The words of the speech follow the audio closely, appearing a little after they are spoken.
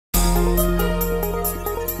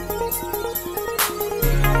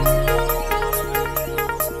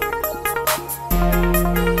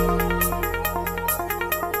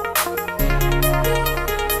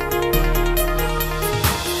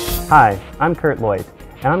Hi, I'm Kurt Lloyd,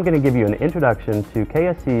 and I'm going to give you an introduction to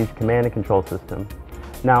KSC's command and control system.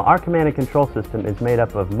 Now, our command and control system is made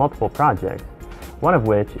up of multiple projects, one of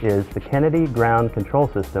which is the Kennedy Ground Control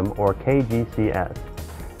System, or KGCS.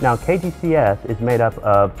 Now, KGCS is made up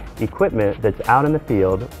of equipment that's out in the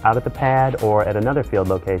field, out at the pad or at another field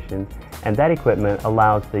location, and that equipment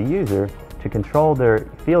allows the user to control their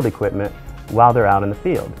field equipment while they're out in the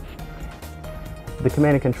field. The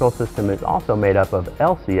command and control system is also made up of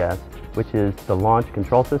LCS, which is the launch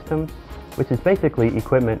control system, which is basically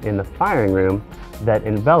equipment in the firing room that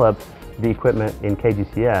envelops the equipment in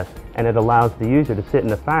KGCS, and it allows the user to sit in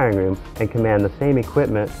the firing room and command the same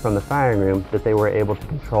equipment from the firing room that they were able to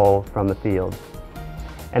control from the field.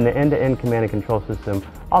 And the end-to-end command and control system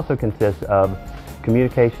also consists of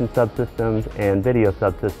communication subsystems and video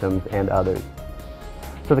subsystems and others.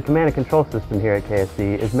 So the command and control system here at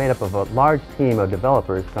KSC is made up of a large team of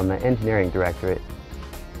developers from the engineering directorate.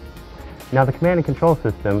 Now, the command and control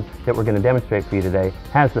system that we're going to demonstrate for you today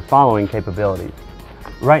has the following capabilities.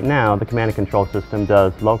 Right now, the command and control system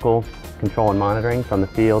does local control and monitoring from the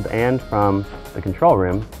field and from the control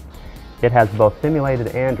room. It has both simulated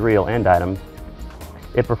and real end items.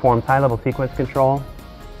 It performs high-level sequence control,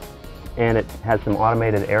 and it has some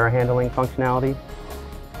automated error handling functionality.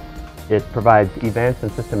 It provides events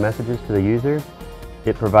and system messages to the user.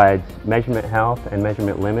 It provides measurement health and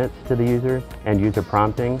measurement limits to the user and user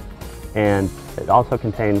prompting. And it also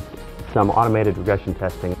contains some automated regression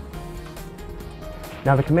testing.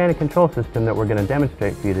 Now, the command and control system that we're going to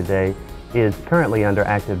demonstrate for you today is currently under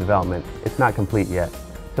active development. It's not complete yet.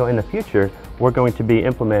 So in the future, we're going to be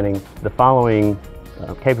implementing the following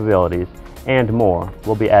capabilities and more.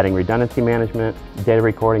 We'll be adding redundancy management, data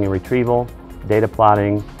recording and retrieval, data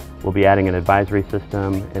plotting. We'll be adding an advisory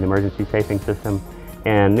system, an emergency safing system,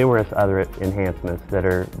 and numerous other enhancements that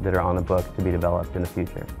are on the books to be developed in the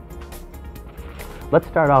future. Let's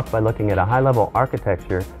start off by looking at a high-level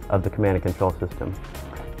architecture of the command and control system.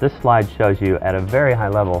 This slide shows you at a very high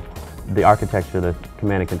level the architecture of the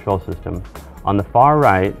command and control system. On the far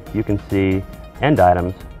right, you can see end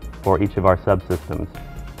items for each of our subsystems.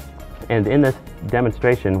 And in this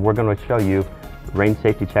demonstration, we're going to show you Range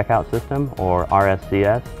Safety Checkout System, or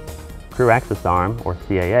RSCS, Crew Access Arm, or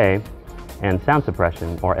CAA, and Sound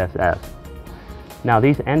Suppression, or SS. Now,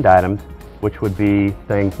 these end items, which would be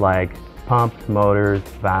things like pumps, motors,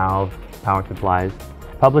 valves, power supplies,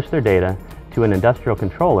 publish their data to an industrial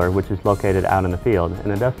controller, which is located out in the field.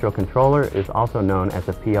 An industrial controller is also known as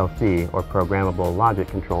a PLC, or Programmable Logic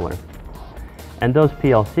Controller. And those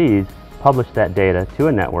PLCs publish that data to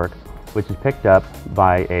a network, which is picked up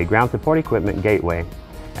by a ground support equipment gateway.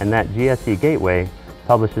 And that GSE gateway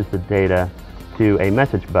publishes the data to a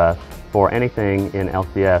message bus for anything in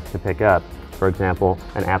LCS to pick up. For example,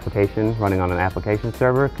 an application running on an application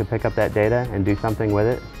server could pick up that data and do something with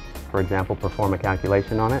it. For example, perform a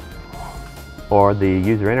calculation on it. Or the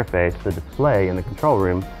user interface, the display in the control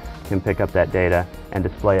room, can pick up that data and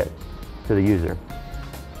display it to the user.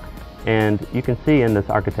 And you can see in this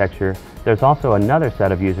architecture, there's also another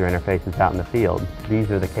set of user interfaces out in the field.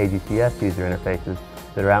 These are the KGCS user interfaces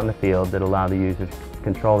that are out in the field that allow the user to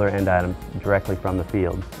control their end items directly from the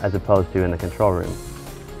field, as opposed to in the control room.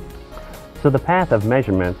 So the path of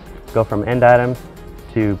measurements go from end items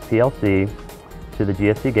to PLC, to the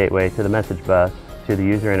GSC gateway, to the message bus, to the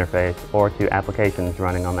user interface, or to applications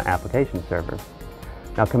running on the application server.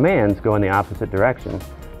 Now, commands go in the opposite direction.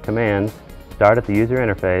 Commands start at the user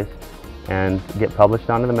interface and get published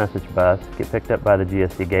onto the message bus, get picked up by the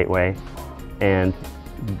GSC gateway, and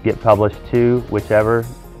get published to whichever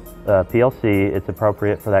PLC it's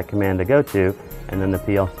appropriate for that command to go to, and then the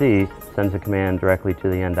PLC sends a command directly to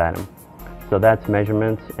the end item. So that's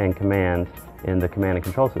measurements and commands in the command and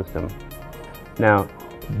control system. Now,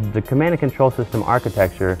 the command and control system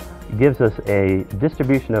architecture gives us a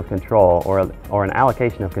distribution of control, or an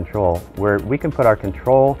allocation of control, where we can put our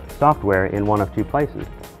control software in one of two places.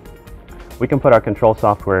 We can put our control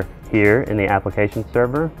software here in the application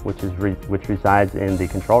server, which resides in the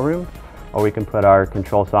control room, or we can put our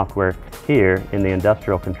control software here in the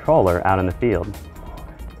industrial controller out in the field.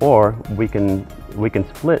 Or we can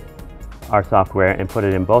split our software and put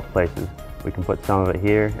it in both places. We can put some of it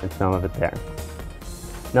here and some of it there.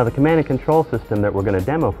 Now, the command and control system that we're going to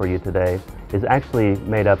demo for you today is actually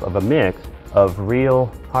made up of a mix of real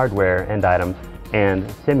hardware end items and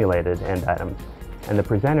simulated end items. And the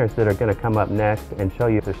presenters that are going to come up next and show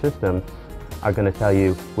you their systems are going to tell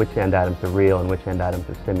you which end items are real and which end items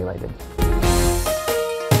are simulated.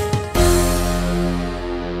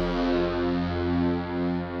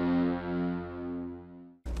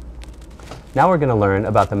 Now we're going to learn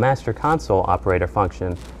about the master console operator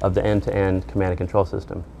function of the end-to-end command and control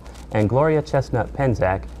system. And Gloria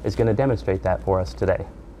Chestnut-Penzak is going to demonstrate that for us today.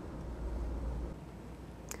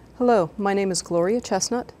 Hello, my name is Gloria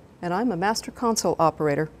Chestnut, and I'm a master console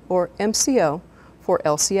operator, or MCO, for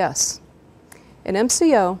LCS. An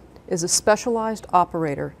MCO is a specialized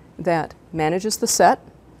operator that manages the set,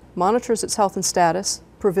 monitors its health and status,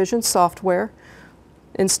 provisions software,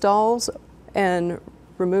 installs and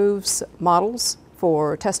removes models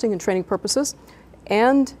for testing and training purposes,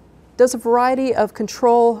 and does a variety of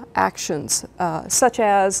control actions, such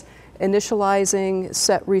as initializing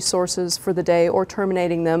set resources for the day or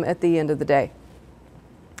terminating them at the end of the day.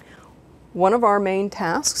 One of our main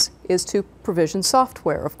tasks is to provision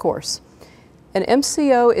software, of course. An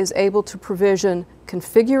MCO is able to provision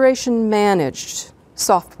configuration managed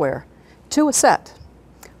software to a set.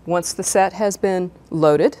 Once the set has been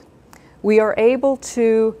loaded, we are able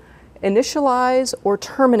to initialize or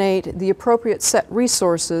terminate the appropriate set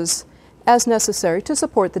resources as necessary to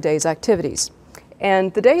support the day's activities.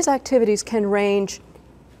 And the day's activities can range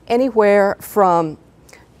anywhere from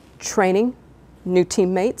training new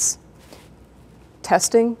teammates,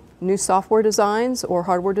 testing new software designs or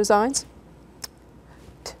hardware designs,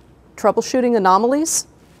 troubleshooting anomalies,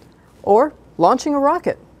 or launching a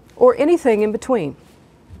rocket, or anything in between.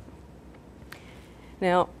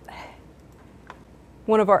 Now,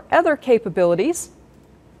 one of our other capabilities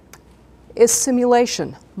is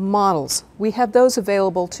simulation models. We have those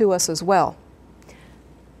available to us as well.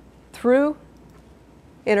 Through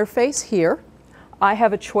interface here, I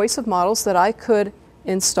have a choice of models that I could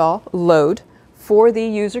install, load, for the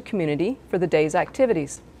user community for the day's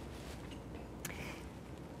activities.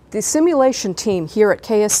 The simulation team here at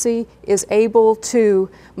KSC is able to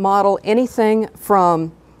model anything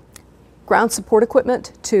from ground support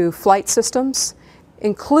equipment to flight systems,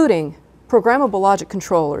 including programmable logic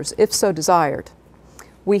controllers, if so desired.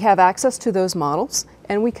 We have access to those models,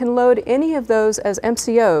 and we can load any of those as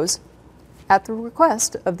MCOs at the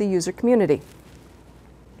request of the user community.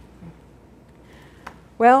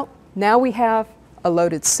 Well, now we have a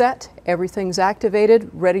loaded set, everything's activated,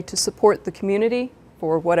 ready to support the community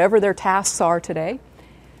for whatever their tasks are today.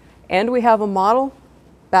 And we have a model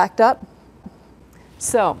backed up.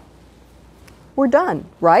 So, we're done,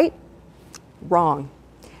 right? Wrong.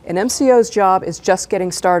 An MCO's job is just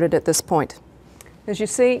getting started at this point. As you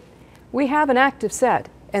see, we have an active set,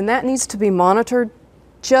 and that needs to be monitored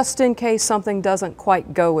just in case something doesn't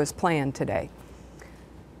quite go as planned today.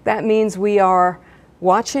 That means we are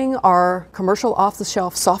watching our commercial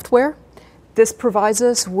off-the-shelf software. This provides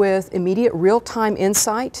us with immediate real-time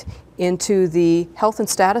insight into the health and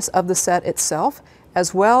status of the set itself,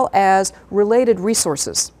 as well as related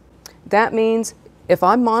resources. That means if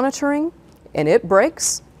I'm monitoring and it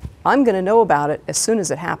breaks, I'm going to know about it as soon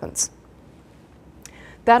as it happens.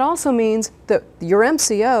 That also means that your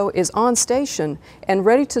MCO is on station and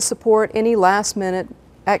ready to support any last-minute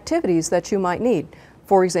activities that you might need.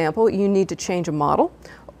 For example, you need to change a model,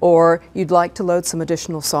 or you'd like to load some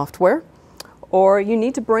additional software, or you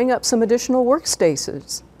need to bring up some additional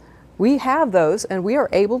workstations. We have those, and we are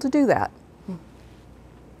able to do that.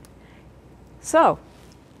 So,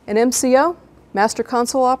 an MCO, Master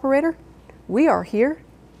Console Operator, we are here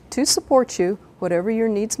to support you, whatever your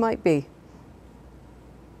needs might be.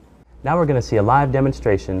 Now we're going to see a live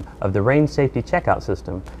demonstration of the range safety checkout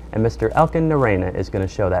system, and Mr. Elkin Narena is going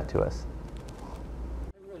to show that to us.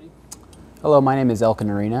 Hello, my name is Elkin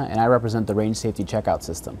Narena, and I represent the range safety checkout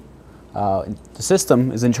system. The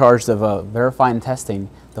system is in charge of verifying and testing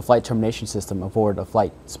the flight termination system aboard a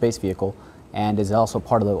flight space vehicle, and is also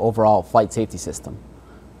part of the overall flight safety system.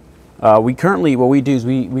 What we do is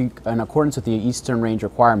we, in accordance with the Eastern Range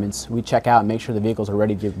requirements, we check out and make sure the vehicles are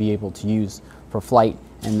ready to be able to use for flight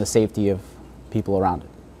and the safety of people around it.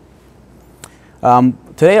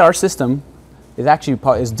 Today our system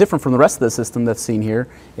is different from the rest of the system that's seen here.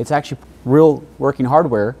 It's actually real working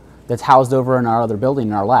hardware that's housed over in our other building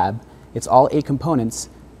in our lab. It's all 8 components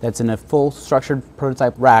that's in a full structured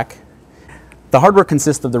prototype rack. The hardware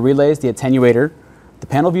consists of the relays, the attenuator, the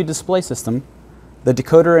panel view display system, the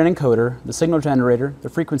decoder and encoder, the signal generator, the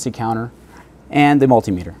frequency counter, and the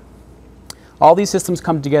multimeter. All these systems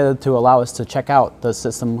come together to allow us to check out the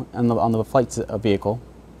system on the flight vehicle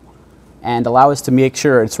and allow us to make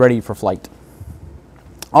sure it's ready for flight.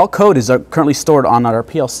 All code is currently stored on our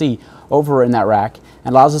PLC over in that rack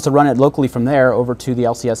and allows us to run it locally from there over to the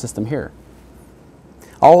LCS system here.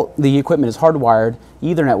 All the equipment is hardwired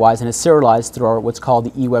Ethernet-wise and is serialized through what's called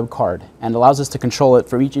the eWeb card, and allows us to control it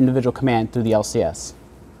for each individual command through the LCS.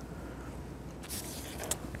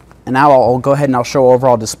 And now I'll go ahead and I'll show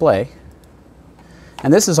overall display.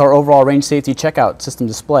 And this is our overall range safety checkout system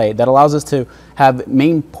display that allows us to have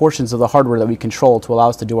main portions of the hardware that we control to allow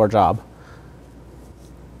us to do our job.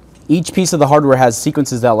 Each piece of the hardware has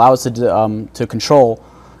sequences that allow us to control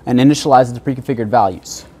and initialize the pre-configured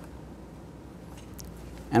values.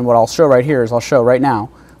 And what I'll show right here is I'll show right now,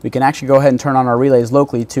 we can actually go ahead and turn on our relays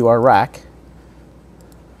locally to our rack.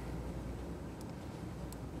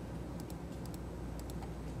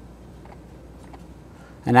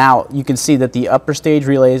 And now you can see that the upper stage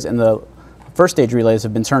relays and the first stage relays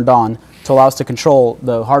have been turned on to allow us to control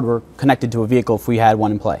the hardware connected to a vehicle if we had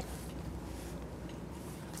one in play.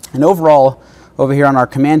 And overall, over here on our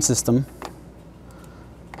command system,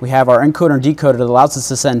 we have our encoder and decoder that allows us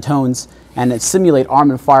to send tones and simulate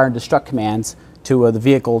arm and fire and destruct commands to the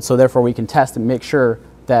vehicle, so therefore we can test and make sure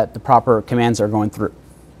that the proper commands are going through.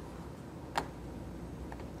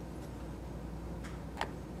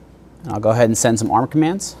 And I'll go ahead and send some arm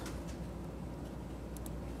commands.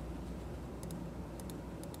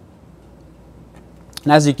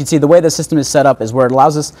 And as you can see, the way the system is set up is where it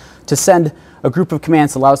allows us to send a group of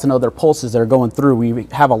commands to allow us to know their pulses that are going through. We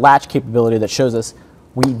have a latch capability that shows us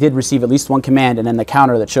we did receive at least one command, and then the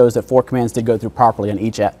counter that shows that 4 commands did go through properly on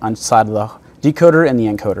each side of the decoder and the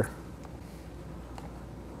encoder.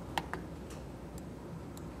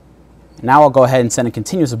 Now I'll go ahead and send a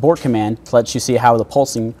continuous abort command to let you see how the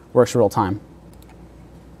pulsing works real time.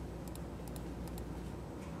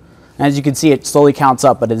 And as you can see, it slowly counts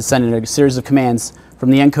up, but it is sending a series of commands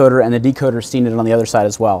from the encoder, and the decoder seeing it on the other side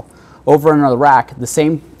as well. Over on the rack, the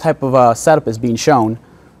same type of setup is being shown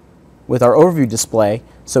with our overview display,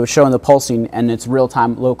 so it's showing the pulsing, and it's real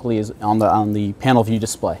time locally is on the panel view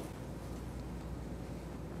display.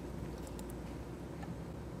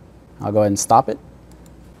 I'll go ahead and stop it.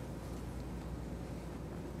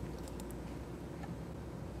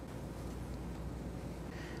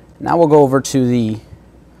 Now we'll go over to the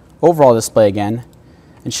overall display again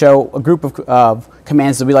and show a group of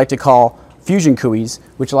commands that we like to call fusion CUIs,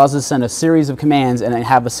 which allows us to send a series of commands and then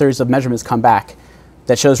have a series of measurements come back.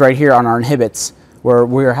 That shows right here on our inhibits, where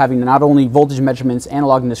we're having not only voltage measurements,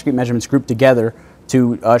 analog and discrete measurements grouped together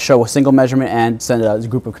to show a single measurement and send a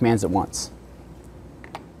group of commands at once.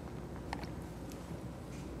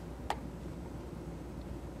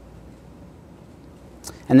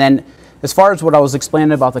 And then, as far as what I was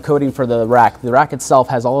explaining about the coding for the rack itself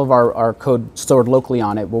has all of our code stored locally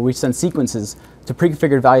on it, where we send sequences to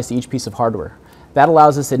pre-configured values to each piece of hardware. That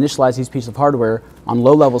allows us to initialize these pieces of hardware on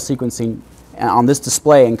low-level sequencing on this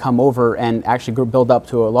display and come over and actually build up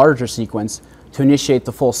to a larger sequence to initiate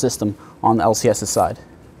the full system on the LCS's side.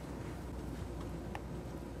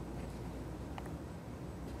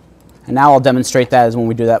 And now I'll demonstrate that as when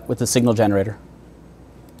we do that with the signal generator.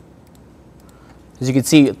 As you can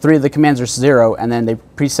see, 3 of the commands are 0, and then they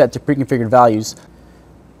preset to pre-configured values,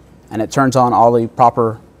 and it turns on all the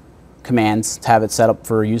proper commands to have it set up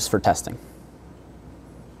for use for testing.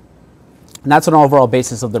 And that's an overall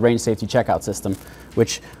basis of the range safety checkout system,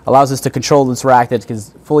 which allows us to control this rack that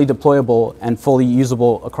is fully deployable and fully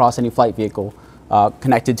usable across any flight vehicle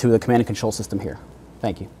connected to the command and control system here.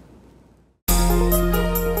 Thank you.